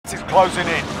Gas is closing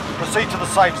in. Proceed to the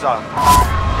safe zone.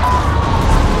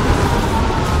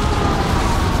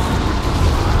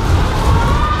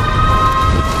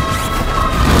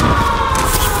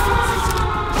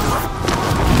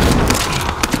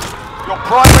 Your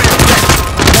primary objective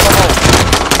is to kill them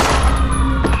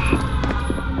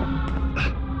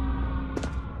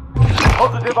all.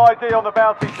 Positive ID on the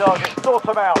bounty target. Sort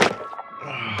them out.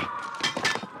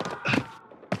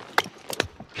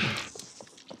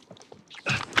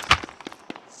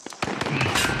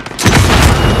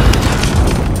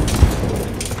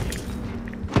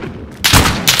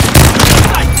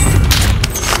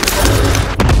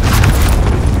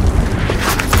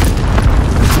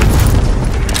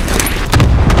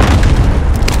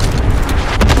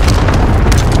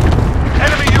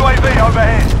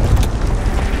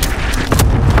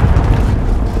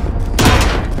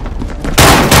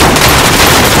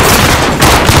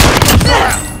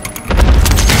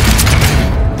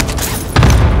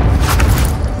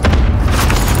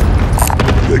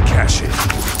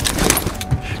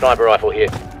 Sniper rifle here.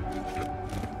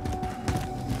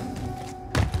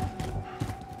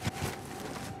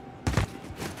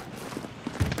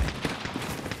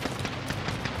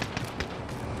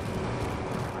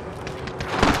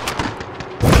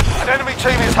 An enemy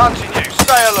team is hunting you.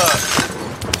 Stay alert.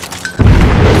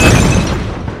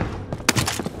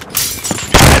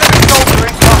 Enemy soldier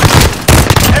incoming.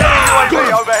 Enemy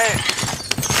UAV overhead.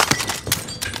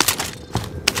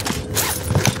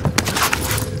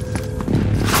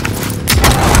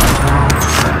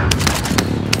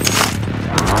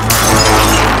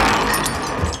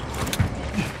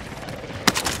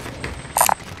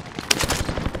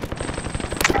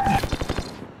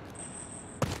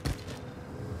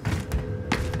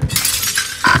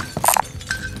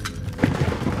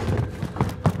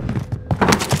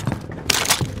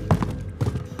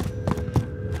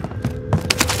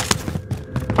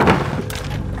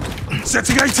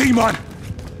 Setting AT, man!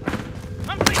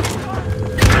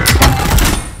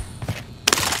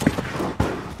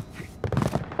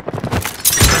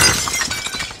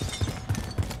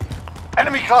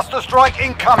 Enemy cluster strike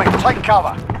incoming. Take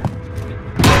cover.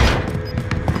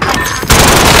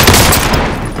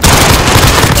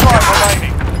 Five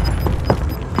remaining.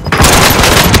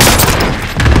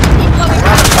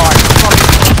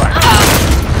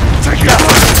 Take it!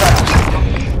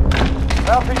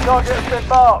 Bounty target has been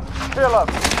marked. Kill them.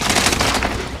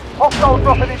 Hostile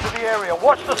dropping into the area.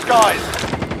 Watch the skies.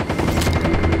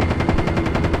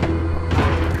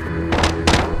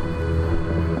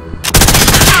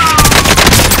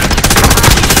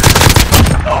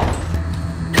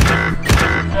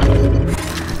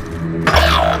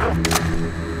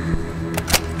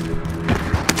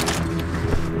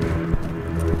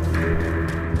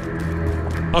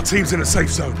 Our team's in a safe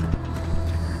zone.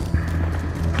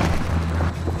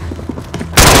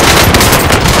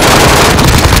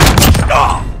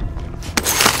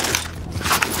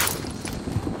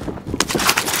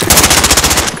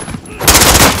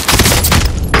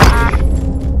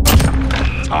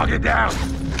 Target down!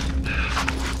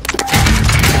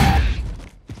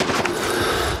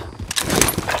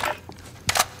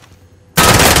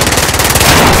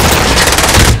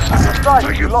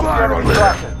 Taking fire on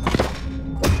there!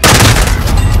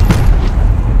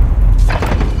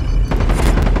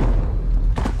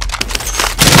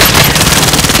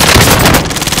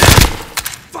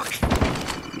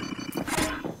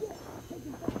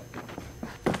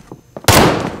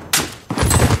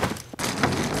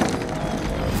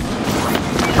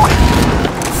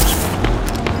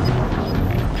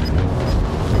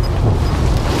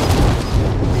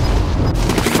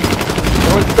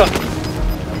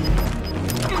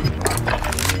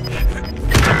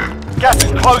 Gas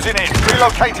is closing in.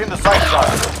 Relocating the safe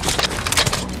zone.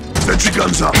 Sentry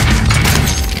guns up.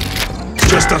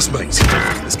 Just us, mate.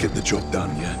 Let's get the job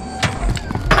done, yeah?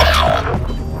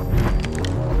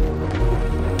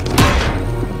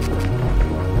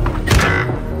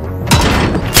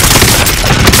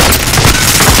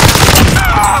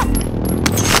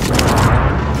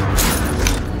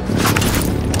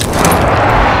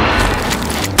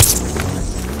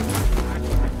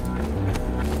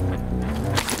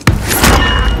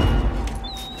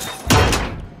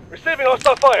 Receiving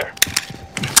hostile fire.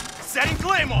 Setting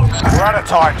Claymore. We're out of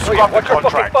time. Scrub the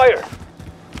contract. Fire.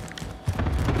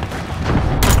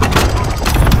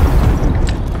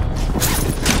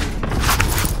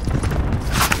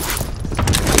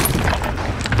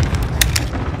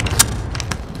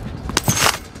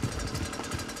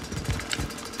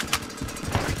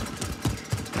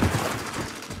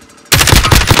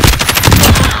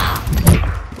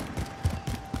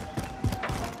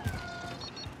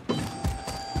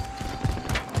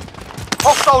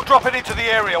 Hostile dropping into the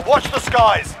area. Watch the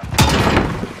skies.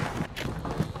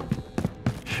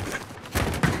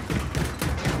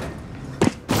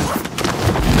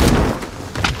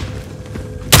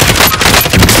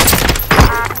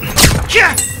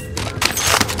 Yeah!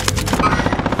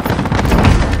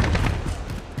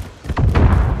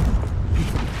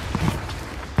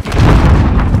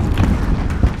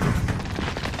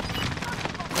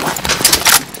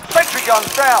 Sentry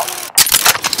guns down.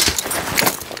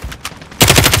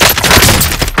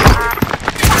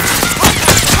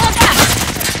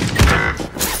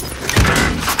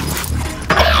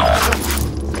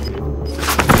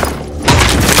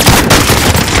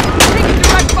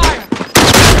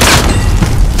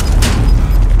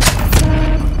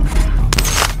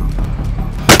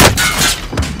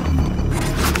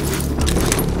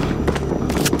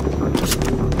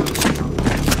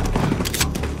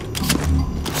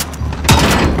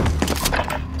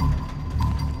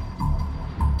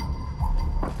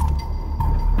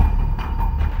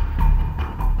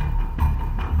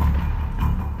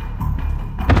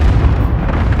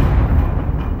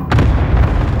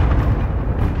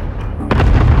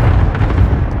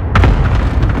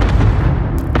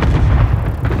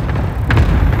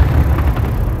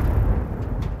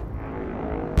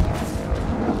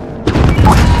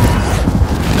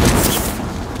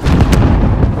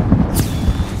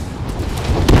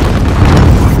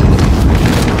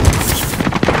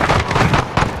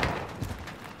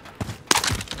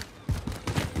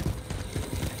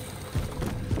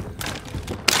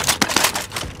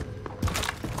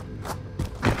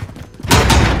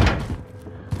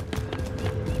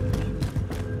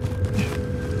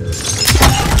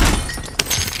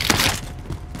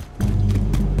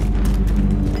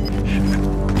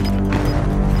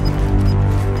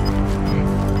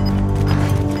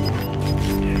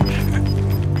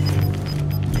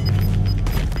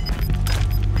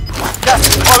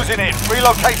 Closing in.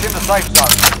 Relocating the safe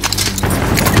zone.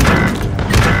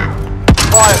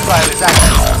 Fire sale is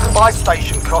active. Buy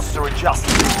station costs are adjusted.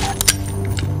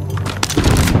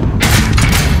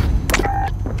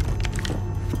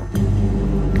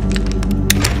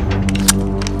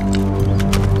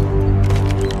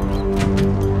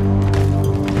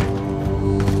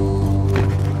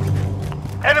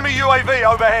 Enemy UAV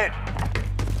overhead.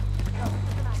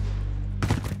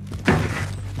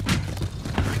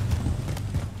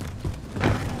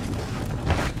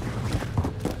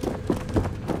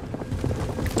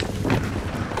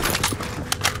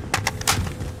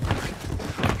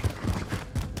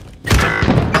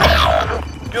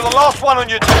 You're the last one on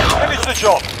your team. Finish the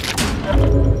job.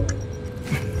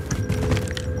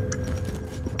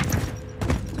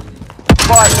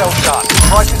 Fire cell shut.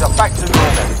 Prices are back to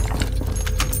normal.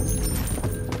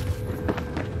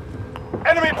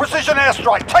 Enemy precision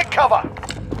airstrike. Take cover.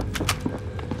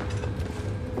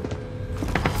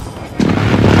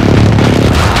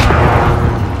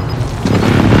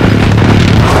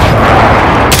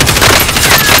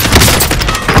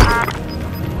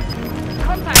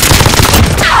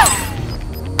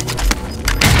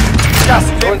 Gas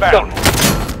is inbound.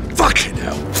 Fucking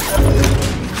hell.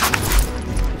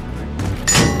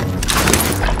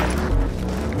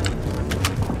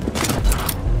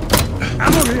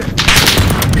 Ammo here!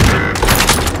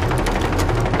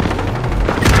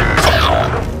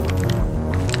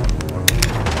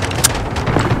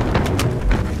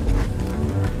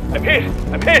 I'm hit!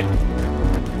 I'm hit!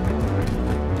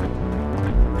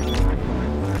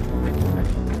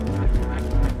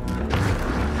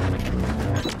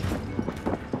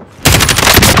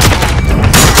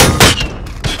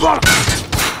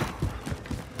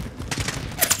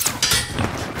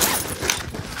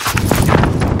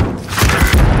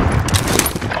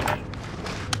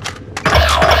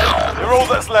 You're all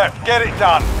that's left. Get it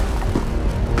done.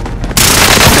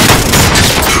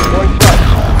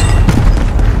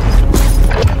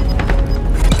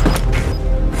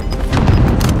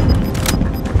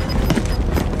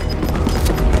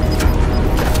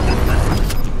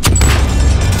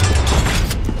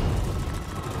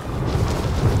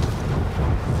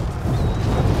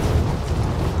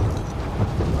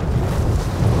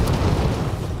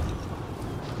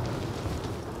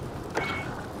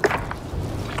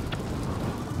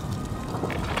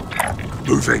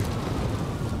 Moving.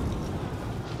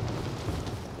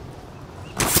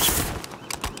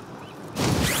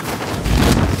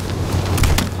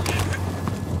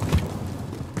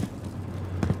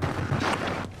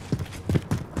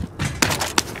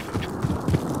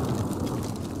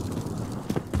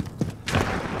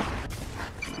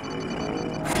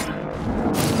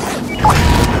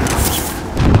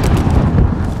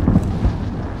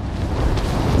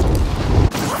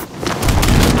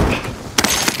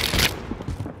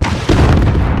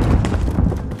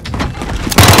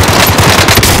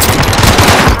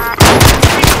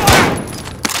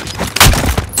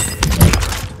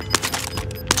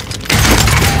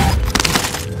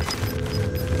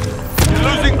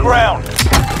 ground.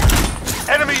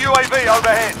 Enemy UAV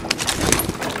overhead.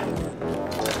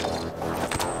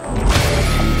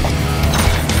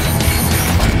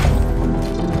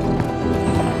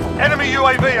 Enemy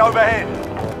UAV overhead.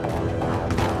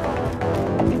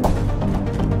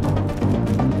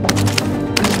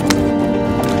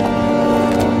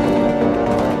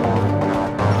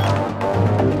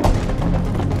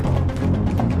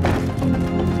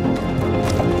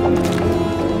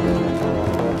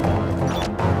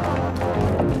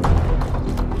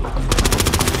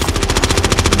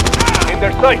 In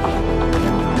their sights.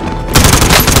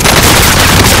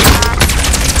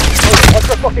 Watch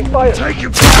the fucking fire. Take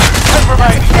him. 10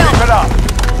 remain. Keep it up.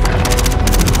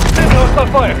 Sentinel is on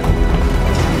fire.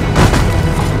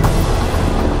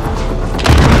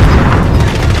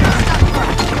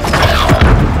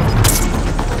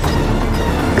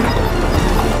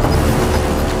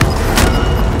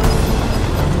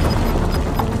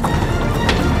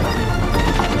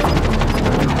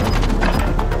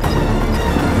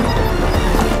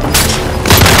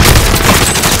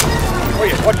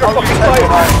 Watch your fucking fire.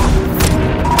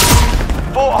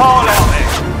 Fort Hall out there.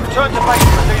 Return to base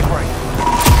for debrief.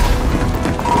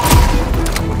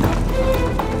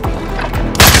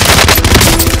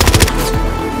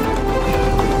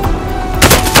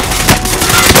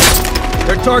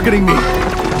 They're targeting me.